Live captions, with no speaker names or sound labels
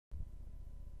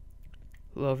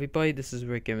Hello everybody, this is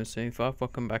Rick Gamer75.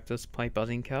 Welcome back to Let's Play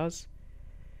Buzzing Cars.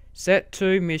 Set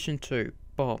 2, Mission 2,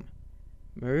 Bomb.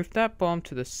 Move that bomb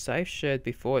to the safe shed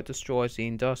before it destroys the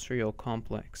industrial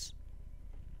complex.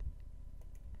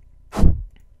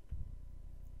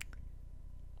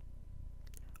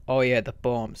 Oh yeah, the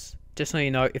bombs. Just so you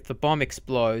know, if the bomb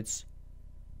explodes,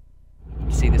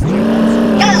 you see this two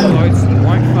bombs, explodes, you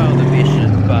won't fail the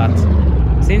mission, but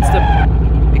since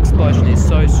the explosion is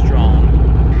so strong,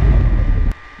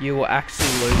 you will actually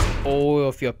lose all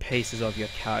of your pieces of your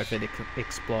car if it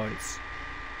explodes.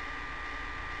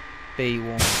 Be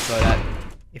warned, so that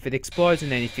if it explodes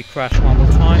and then if you crash one more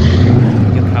time,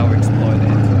 your car will explode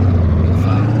and you'll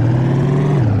fail.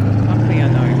 Luckily I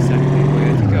know exactly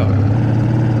where to go.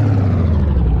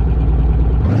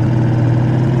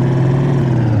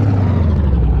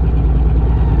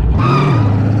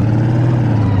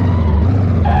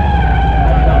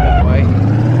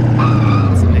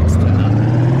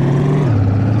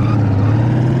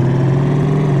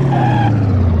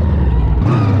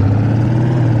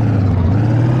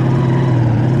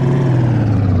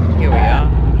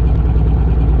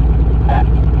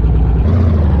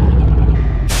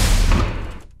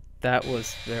 That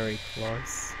was very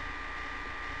close.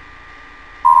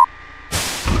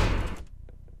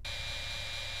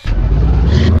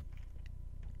 At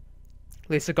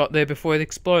least I got there before it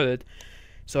exploded,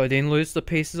 so I didn't lose the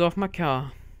pieces off my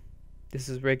car. This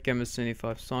is Red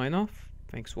Gamer75 sign off.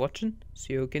 Thanks for watching.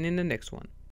 See you again in the next one.